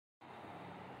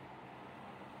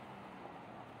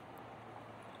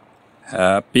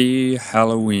Happy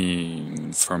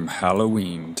Halloween from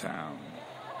Halloween Town.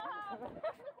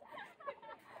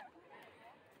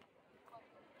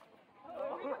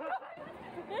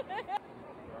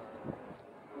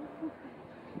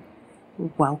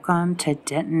 Welcome to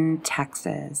Denton,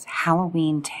 Texas,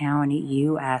 Halloween Town,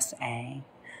 USA.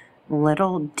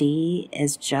 Little D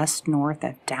is just north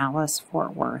of Dallas,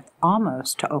 Fort Worth,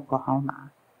 almost to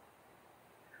Oklahoma.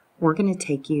 We're going to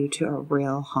take you to a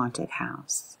real haunted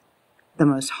house, the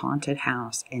most haunted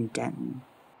house in Denton.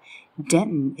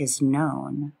 Denton is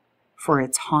known for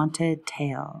its haunted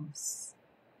tales.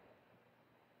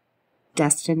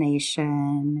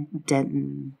 Destination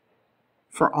Denton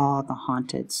for all the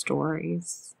haunted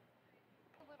stories.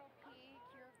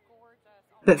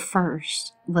 But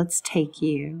first, let's take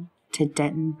you to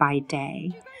Denton by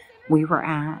day. We were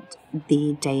at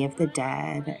the Day of the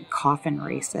Dead coffin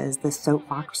races, the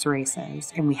soapbox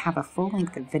races, and we have a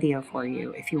full-length video for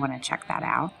you if you want to check that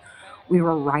out. We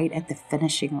were right at the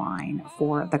finishing line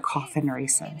for the coffin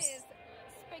races.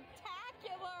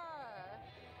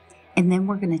 And then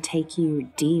we're going to take you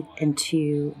deep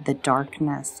into the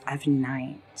darkness of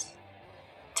night,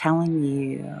 telling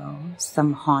you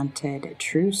some haunted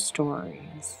true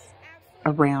stories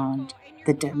around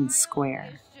the Denton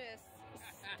Square.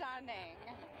 Stunning.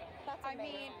 I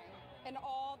mean, in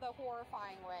all the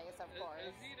horrifying ways, of course.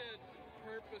 Azita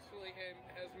purposefully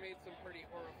has made some pretty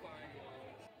horrifying ones.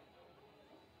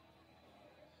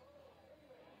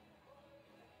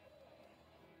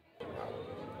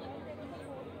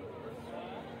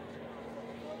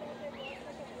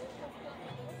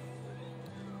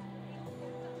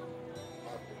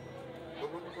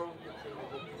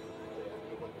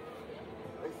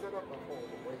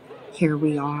 Here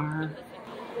we are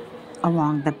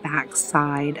along the back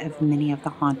side of many of the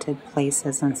haunted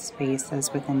places and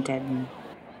spaces within Denton.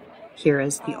 Here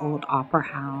is the old Opera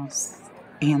House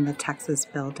and the Texas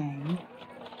Building.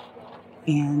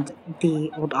 And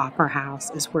the old Opera House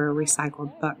is where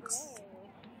recycled books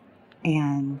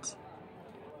and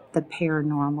the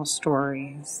paranormal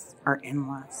stories are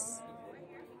endless.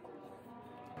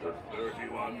 The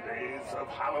 31 days of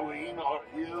Halloween are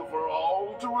here for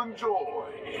all to enjoy.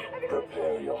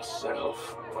 Prepare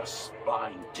yourself for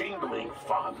spine-tingling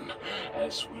fun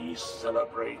as we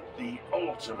celebrate the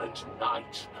ultimate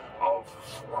night of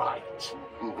fright.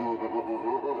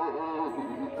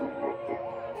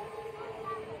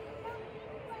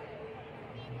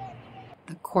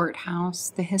 The courthouse,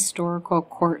 the historical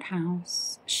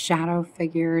courthouse, shadow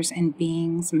figures and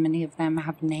beings, many of them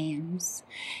have names.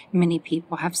 Many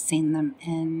people have seen them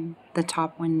in the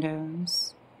top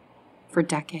windows for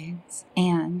decades.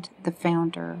 And the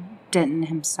founder, Denton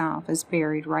himself, is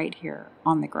buried right here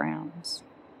on the grounds.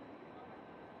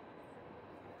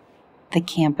 The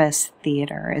campus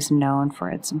theater is known for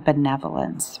its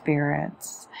benevolent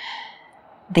spirits.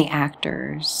 The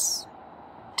actors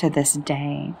to this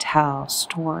day tell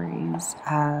stories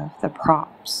of the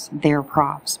props, their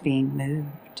props being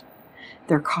moved,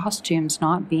 their costumes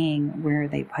not being where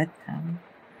they put them,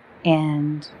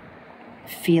 and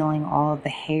feeling all of the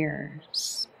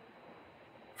hairs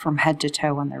from head to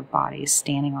toe on their bodies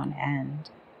standing on end,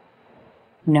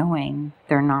 knowing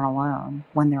they're not alone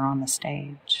when they're on the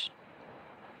stage.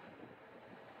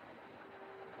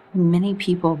 Many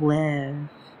people live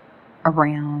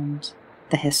around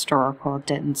the historical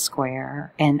Denton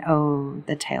Square and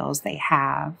the tales they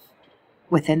have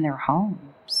within their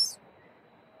homes.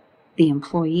 The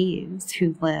employees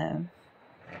who live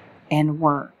and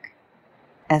work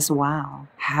as well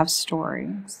have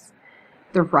stories.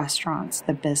 The restaurants,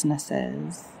 the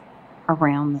businesses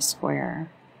around the square.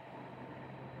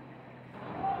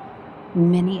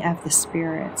 Many of the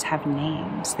spirits have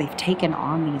names. They've taken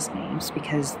on these names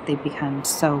because they've become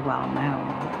so well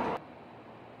known,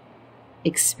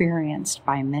 experienced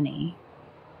by many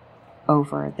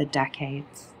over the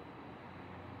decades.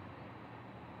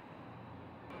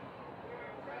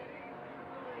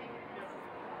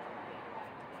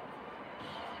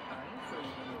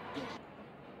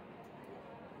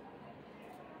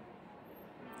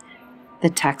 The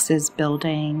Texas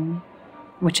Building,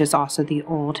 which is also the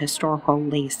old historical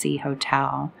Lacey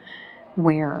Hotel,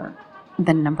 where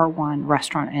the #1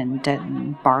 restaurant in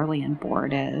Denton, Barley and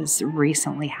Board, is,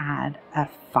 recently had a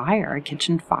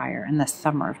kitchen fire in the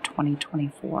summer of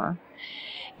 2024.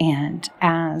 And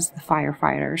as the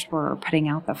firefighters were putting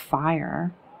out the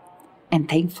fire, and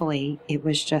thankfully it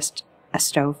was just a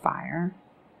stove fire,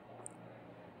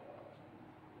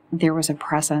 there was a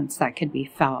presence that could be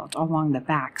felt along the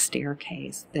back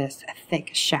staircase, this thick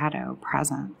shadow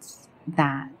presence.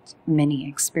 that many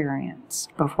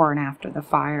experienced before and after the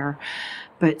fire,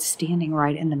 but standing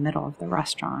right in the middle of the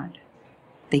restaurant,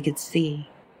 they could see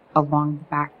along the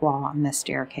back wall on the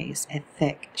staircase a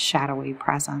thick, shadowy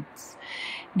presence.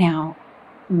 Now,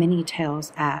 many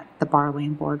tales at the Barley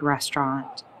and Board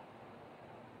restaurant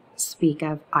speak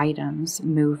of items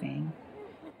moving.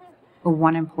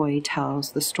 One employee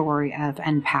tells the story of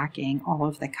unpacking all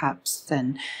of the cups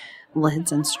and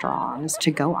lids and straws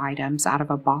to go items out of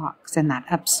a box in that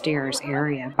upstairs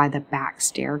area by the back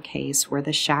staircase where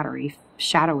the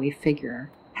shadowy figure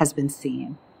has been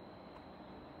seen.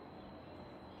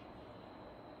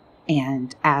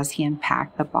 And as he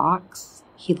unpacked the box,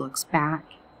 he looks back,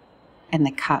 and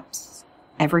the cups,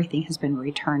 everything has been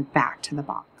returned back to the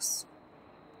box.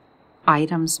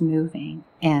 Items moving,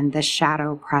 and the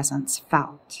shadow presence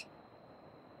felt.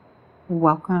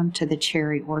 Welcome to the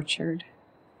cherry orchard.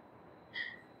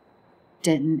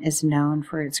 Denton is known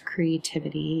for its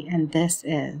creativity, and this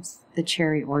is the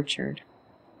cherry orchard,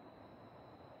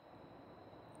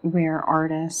 where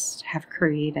artists have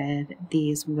created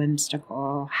these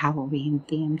whimsical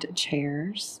Halloween-themed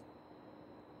chairs.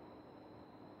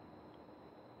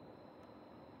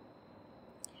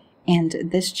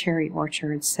 And this cherry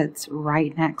orchard sits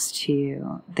right next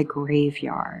to the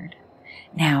graveyard.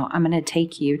 Now, I'm going to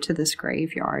take you to this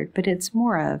graveyard, but it's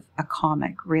more of a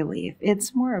comic relief.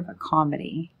 It's more of a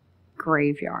comedy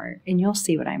graveyard, and you'll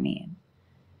see what I mean.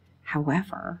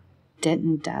 However,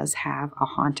 Denton does have a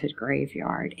haunted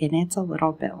graveyard, and it's a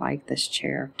little bit like this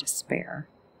chair of despair.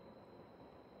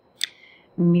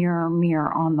 Mirror,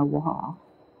 mirror on the wall,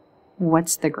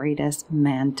 what's the greatest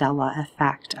Mandela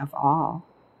effect of all?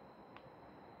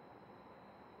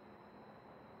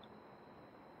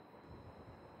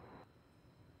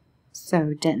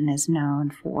 So Denton is known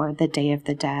for the Day of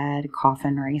the Dead,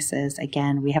 coffin races.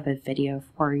 Again, we have a video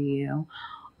for you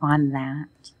on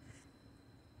that.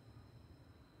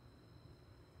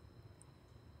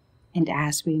 And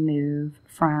as we move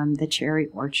from the cherry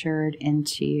orchard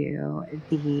into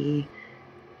the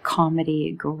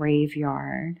comedy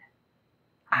graveyard,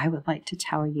 I would like to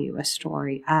tell you a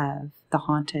story of the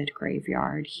haunted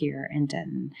graveyard here in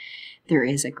Denton. There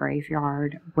is a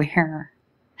graveyard where,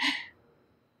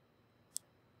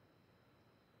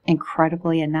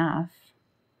 incredibly enough,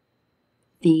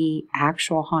 the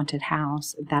actual haunted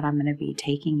house that I'm going to be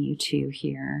taking you to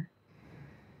here,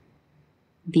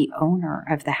 the owner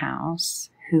of the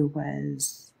house, who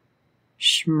was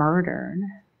murdered,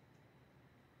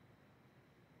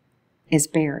 is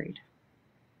buried.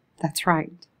 That's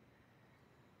right.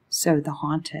 So the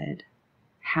haunted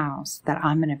house that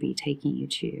I'm going to be taking you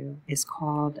to is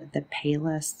called the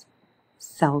Payless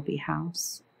Selby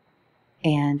house.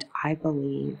 And I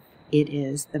believe it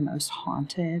is the most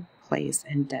haunted place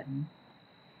in Denton.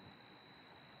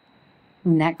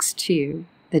 Next to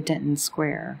the Denton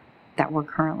Square that we're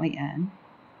currently in,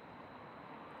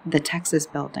 the Texas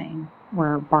building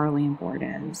where Barley and Board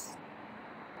is,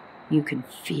 you can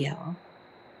feel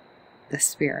the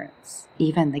spirits,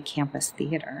 even the campus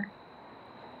theater.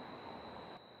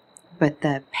 But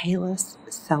the Payless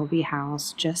Selby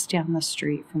house just down the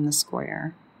street from the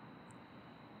square,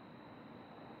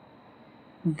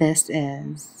 this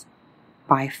is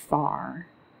by far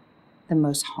the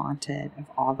most haunted of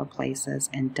all the places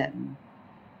in Denton.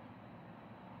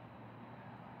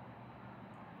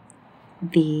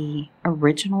 The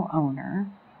original owner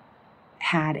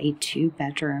had a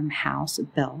 2-bedroom house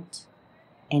built,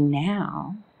 and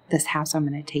now this house I'm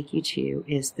going to take you to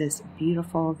is this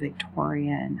beautiful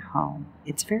Victorian home.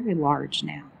 It's very large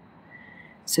now,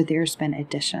 so there's been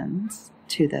additions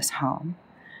to this home.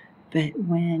 But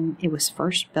when it was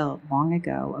first built long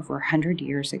ago, over 100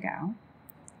 years ago,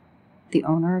 the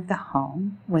owner of the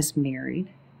home was married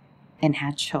and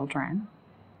had children,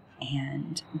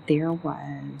 and there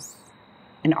was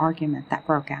an argument that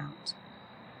broke out.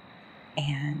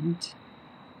 And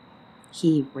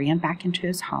he ran back into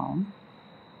his home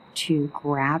to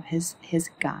grab his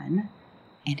gun,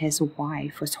 and his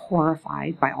wife was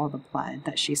horrified by all the blood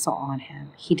that she saw on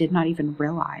him. He did not even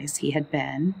realize he had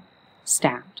been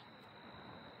stabbed.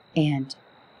 And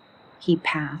he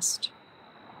passed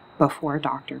before a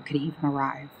doctor could even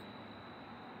arrive.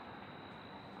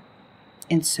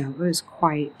 And so it was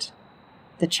quite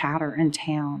the chatter in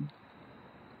town.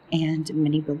 And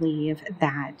many believe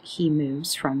that he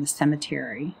moves from the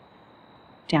cemetery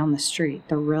down the street,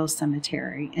 the real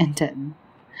cemetery in Denton,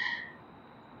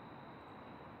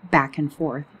 back and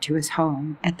forth to his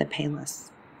home at the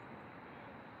Payless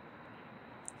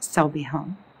Selby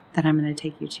home that I'm going to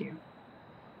take you to.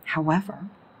 However,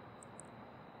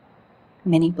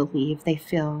 many believe they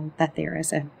feel that there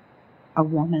is a a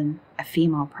woman, a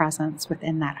female presence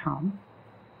within that home.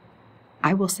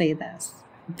 I will say this,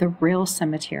 the real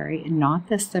cemetery, not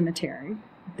this cemetery,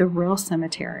 the real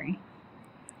cemetery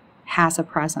has a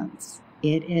presence.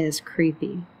 It is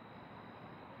creepy.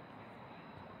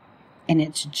 And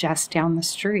it's just down the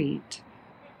street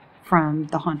from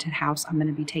the haunted house I'm going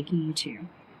to be taking you to,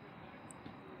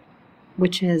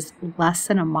 which is less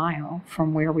than a mile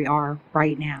from where we are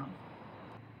right now.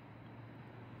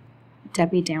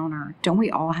 Debbie Downer. Don't we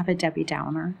all have a Debbie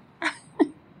Downer?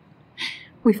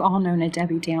 We've all known a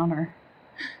Debbie Downer.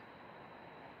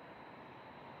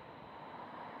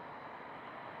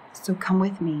 So come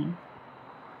with me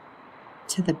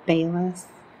to the Bayless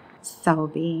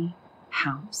Selby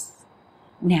house.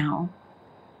 Now,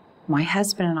 my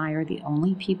husband and I are the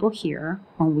only people here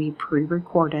when we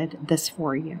pre-recorded this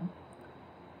for you.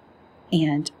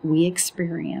 And we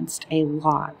experienced a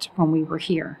lot when we were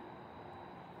here.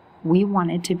 We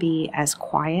wanted to be as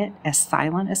quiet, as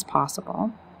silent as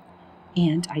possible.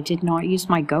 And I did not use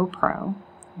my GoPro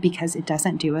because it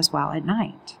doesn't do as well at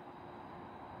night.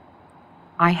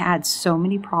 I had so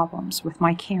many problems with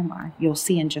my camera, you'll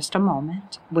see in just a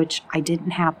moment, which I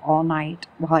didn't have all night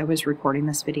while I was recording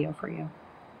this video for you.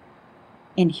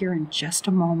 And here in just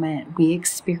a moment, we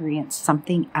experienced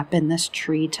something up in this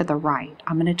tree to the right.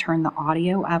 I'm going to turn the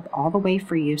audio up all the way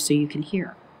for you so you can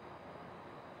hear.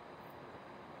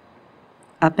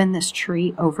 Up in this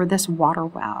tree over this water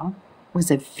well was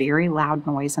a very loud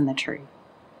noise in the tree.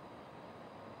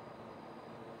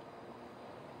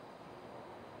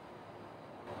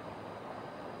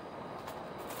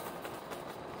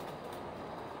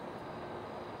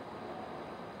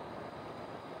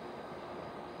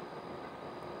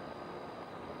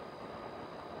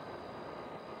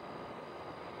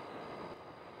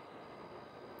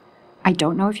 I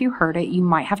don't know if you heard it. You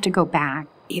might have to go back.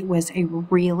 It was a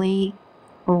really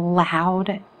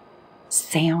loud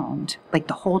sound, like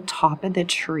the whole top of the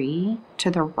tree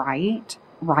to the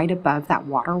right above that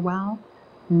water well,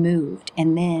 moved.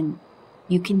 And then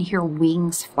you can hear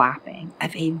wings flapping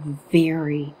of a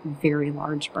very, very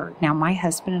large bird. Now, my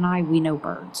husband and I, we know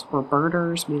birds. We're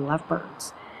birders. We love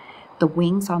birds. The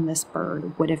wings on this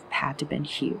bird would have had to have been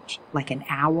huge, like an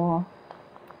owl.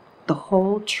 The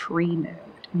whole tree moved.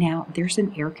 Now, there's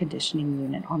an air conditioning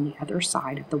unit on the other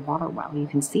side of the water well. You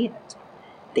can see it.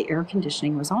 The air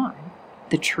conditioning was on.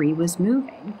 The tree was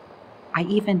moving. I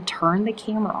even turned the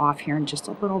camera off here in just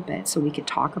a little bit so we could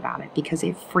talk about it because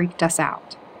it freaked us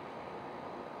out.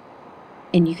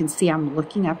 And you can see I'm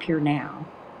looking up here now.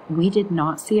 We did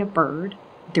not see a bird.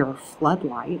 There are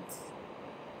floodlights.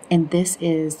 And this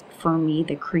is, for me,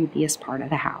 the creepiest part of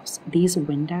the house. These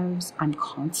windows, I'm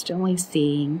constantly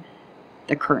seeing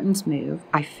the curtains move.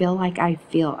 I feel like I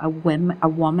feel a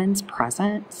woman's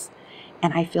presence.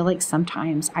 And I feel like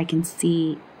sometimes I can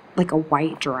see like a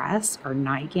white dress or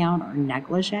nightgown or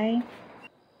negligee.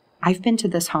 I've been to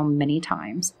this home many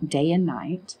times, day and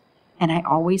night, and I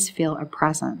always feel a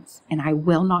presence, and I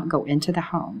will not go into the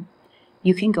home.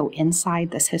 You can go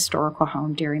inside this historical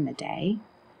home during the day.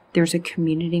 There's a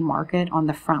community market on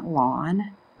the front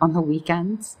lawn on the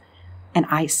weekends, and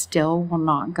I still will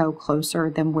not go closer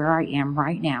than where I am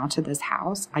right now to this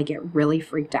house. I get really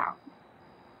freaked out.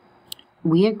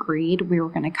 We agreed we were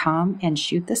going to come and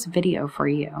shoot this video for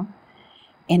you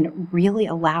and really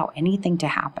allow anything to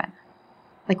happen.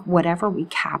 Like whatever we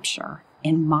capture.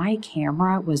 And my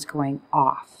camera was going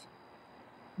off.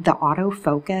 The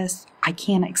autofocus, I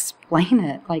can't explain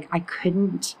it. Like I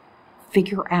couldn't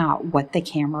figure out what the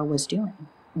camera was doing.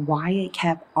 Why it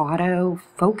kept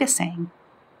auto-focusing.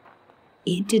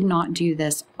 It did not do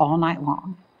this all night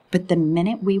long. But the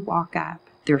minute we walk up,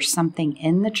 there's something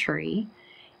in the tree.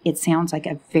 It sounds like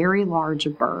a very large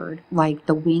bird, like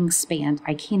the wingspan.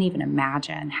 I can't even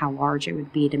imagine how large it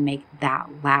would be to make that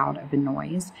loud of a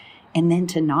noise. And then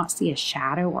to not see a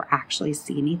shadow or actually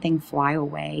see anything fly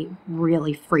away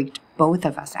really freaked both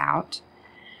of us out.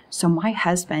 So my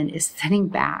husband is sitting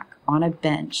back on a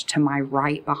bench to my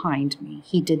right behind me.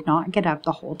 He did not get up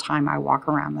the whole time I walk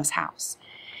around this house.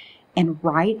 And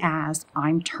right as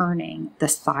I'm turning the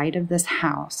side of this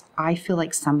house, I feel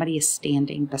like somebody is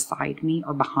standing beside me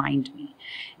or behind me.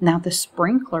 Now the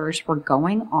sprinklers were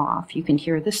going off. You can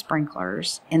hear the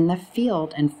sprinklers in the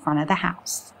field in front of the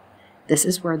house. This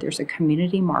is where there's a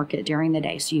community market during the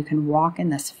day. So you can walk in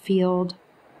this field.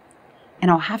 And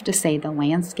I'll have to say the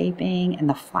landscaping and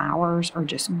the flowers are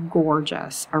just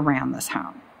gorgeous around this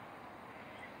home.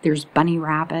 There's bunny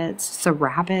rabbits. So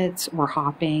rabbits were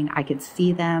hopping. I could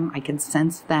see them. I could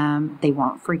sense them. They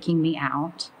weren't freaking me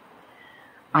out.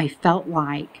 I felt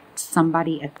like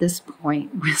somebody at this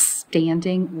point was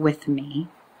standing with me.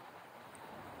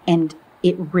 And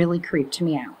it really creeped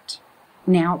me out.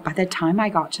 Now, by the time I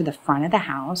got to the front of the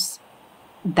house,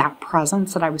 that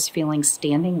presence that I was feeling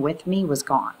standing with me was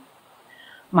gone.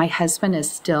 My husband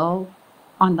is still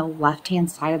on the left-hand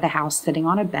side of the house sitting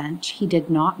on a bench. He did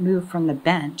not move from the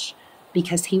bench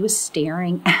because he was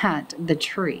staring at the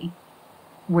tree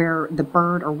where the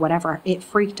bird or whatever, it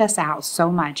freaked us out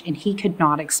so much, and he could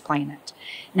not explain it.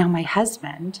 Now, my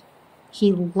husband,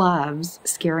 he loves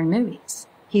scary movies.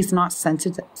 He's not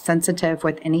sensitive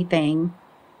with anything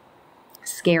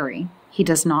scary. He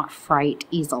does not fright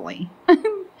easily.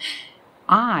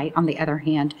 I, on the other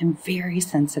hand, am very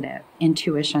sensitive,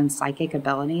 intuition, psychic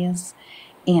abilities,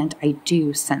 and I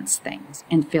do sense things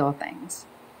and feel things.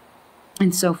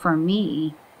 And so for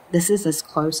me, this is as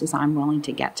close as I'm willing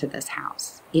to get to this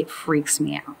house. It freaks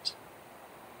me out.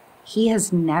 He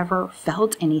has never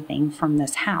felt anything from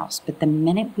this house, but the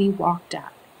minute we walked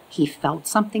up, he felt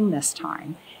something this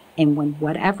time. And when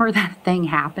whatever that thing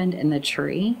happened in the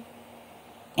tree,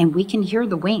 and we can hear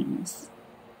the wings,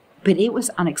 but it was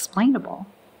unexplainable.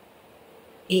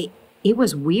 It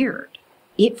was weird.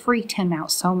 It freaked him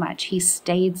out so much, he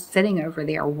stayed sitting over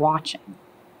there watching.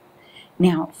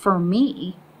 Now, for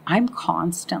me, I'm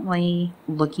constantly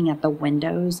looking at the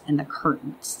windows and the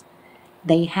curtains.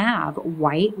 They have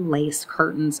white lace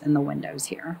curtains in the windows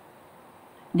here.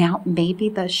 Now, maybe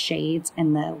the shades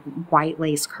and the white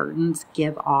lace curtains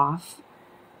give off,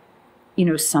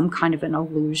 some kind of an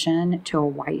illusion to a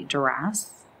white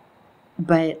dress.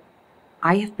 But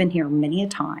I have been here many a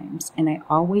times, and I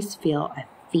always feel a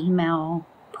female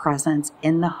presence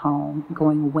in the home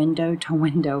going window to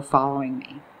window following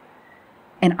me.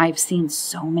 And I've seen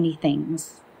so many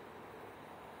things.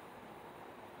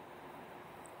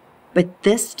 But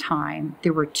this time,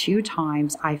 there were 2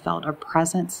 times I felt a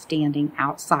presence standing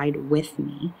outside with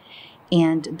me.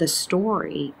 And the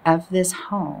story of this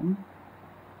home,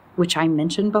 which I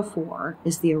mentioned before,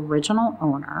 is the original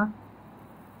owner.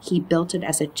 He built it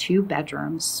as a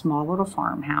 2-bedroom, small little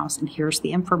farmhouse. And here's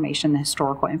the information, the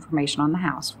historical information on the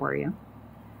house for you.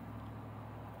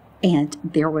 And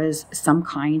there was some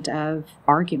kind of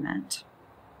argument.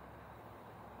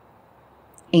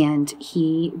 And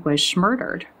he was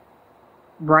murdered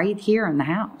right here in the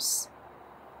house.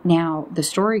 Now, the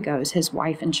story goes his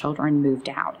wife and children moved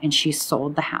out and she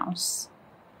sold the house.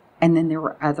 And then there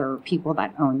were other people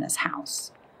that owned this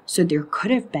house. So there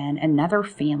could have been another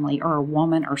family or a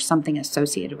woman or something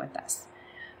associated with this.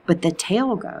 But the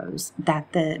tale goes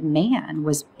that the man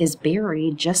is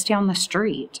buried just down the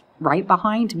street, right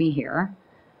behind me here.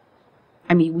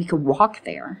 I mean, we could walk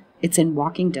there. It's in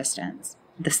walking distance,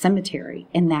 the cemetery,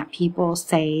 and that people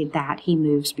say that he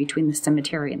moves between the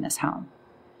cemetery and this home.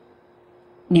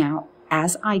 Now,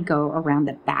 as I go around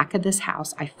the back of this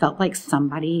house, I felt like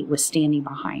somebody was standing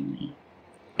behind me.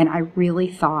 And I really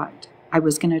thought I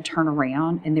was going to turn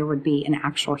around and there would be an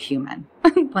actual human,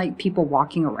 like people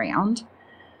walking around.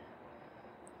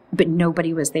 But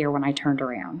nobody was there when I turned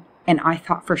around. And I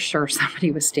thought for sure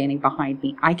somebody was standing behind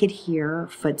me. I could hear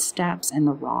footsteps in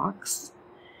the rocks.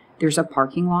 There's a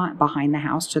parking lot behind the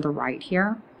house to the right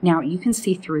here. Now you can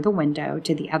see through the window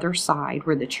to the other side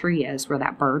where the tree is, where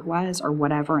that bird was or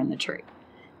whatever in the tree.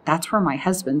 That's where my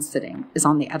husband's sitting, is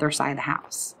on the other side of the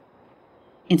house.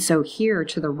 And so here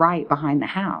to the right behind the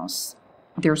house,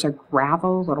 there's a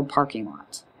gravel little parking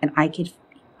lot. And I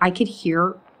could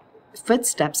hear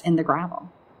footsteps in the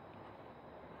gravel.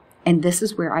 And this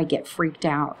is where I get freaked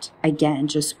out, again,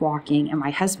 just walking, and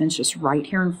my husband's just right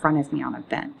here in front of me on a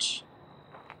bench.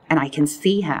 And I can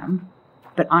see him,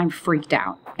 but I'm freaked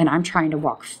out, and I'm trying to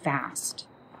walk fast.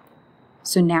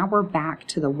 So now we're back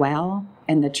to the well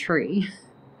and the tree.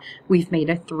 We've made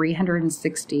a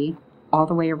 360 all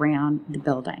the way around the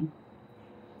building.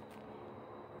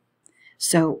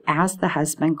 So as the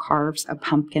husband carves a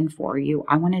pumpkin for you,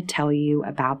 I want to tell you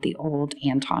about the old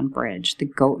Anton Bridge, the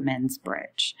Goatman's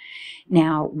Bridge.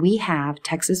 Now, we have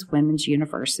Texas Women's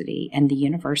University and the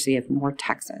University of North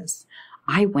Texas.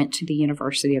 I went to the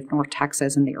University of North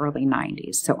Texas in the early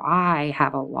 90s, so I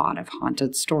have a lot of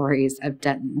haunted stories of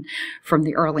Denton from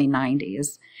the early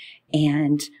 90s.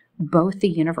 And both the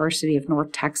University of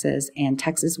North Texas and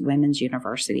Texas Women's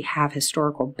University have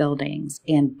historical buildings,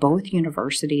 and both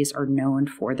universities are known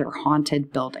for their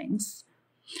haunted buildings.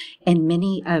 And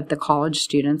many of the college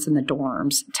students in the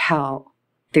dorms tell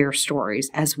their stories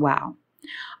as well.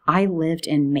 I lived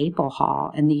in Maple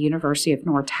Hall in the University of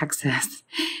North Texas,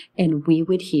 and we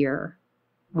would hear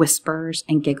whispers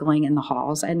and giggling in the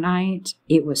halls at night.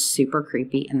 It was super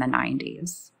creepy in the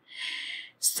 90s.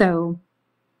 So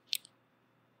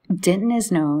Denton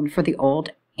is known for the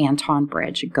old Anton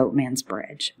Bridge, Goatman's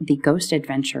Bridge. The Ghost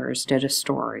Adventures did a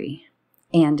story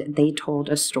And they told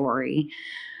a story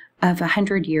of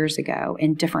 100 years ago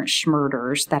and different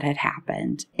schmurders that had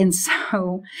happened. And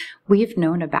so we've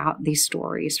known about these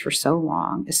stories for so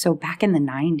long. So back in the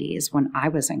 90s, when I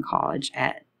was in college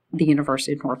at the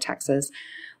University of North Texas,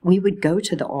 we would go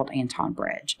to the old Anton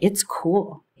Bridge. It's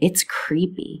cool. It's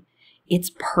creepy.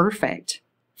 It's perfect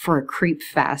for a creep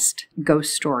fest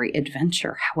ghost story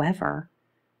adventure. However,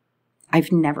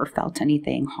 I've never felt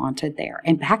anything haunted there.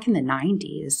 And back in the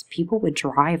 90s, people would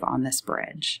drive on this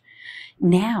bridge.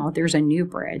 Now there's a new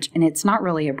bridge, and it's not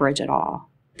really a bridge at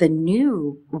all. The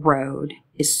new road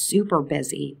is super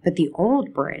busy, but the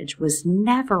old bridge was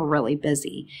never really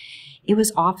busy. It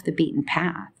was off the beaten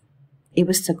path. It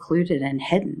was secluded and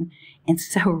hidden. And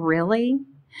so really,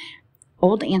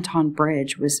 Old Anton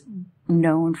Bridge was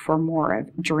known for more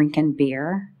of drinking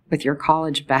beer with your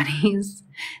college buddies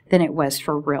than it was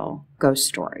for real ghost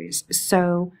stories.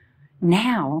 So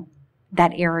now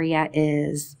that area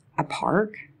is a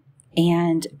park,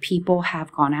 and people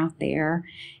have gone out there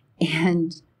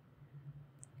and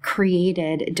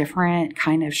created different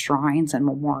kind of shrines and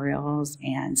memorials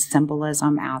and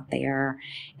symbolism out there.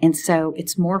 And so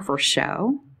it's more for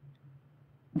show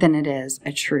than it is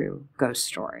a true ghost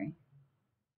story.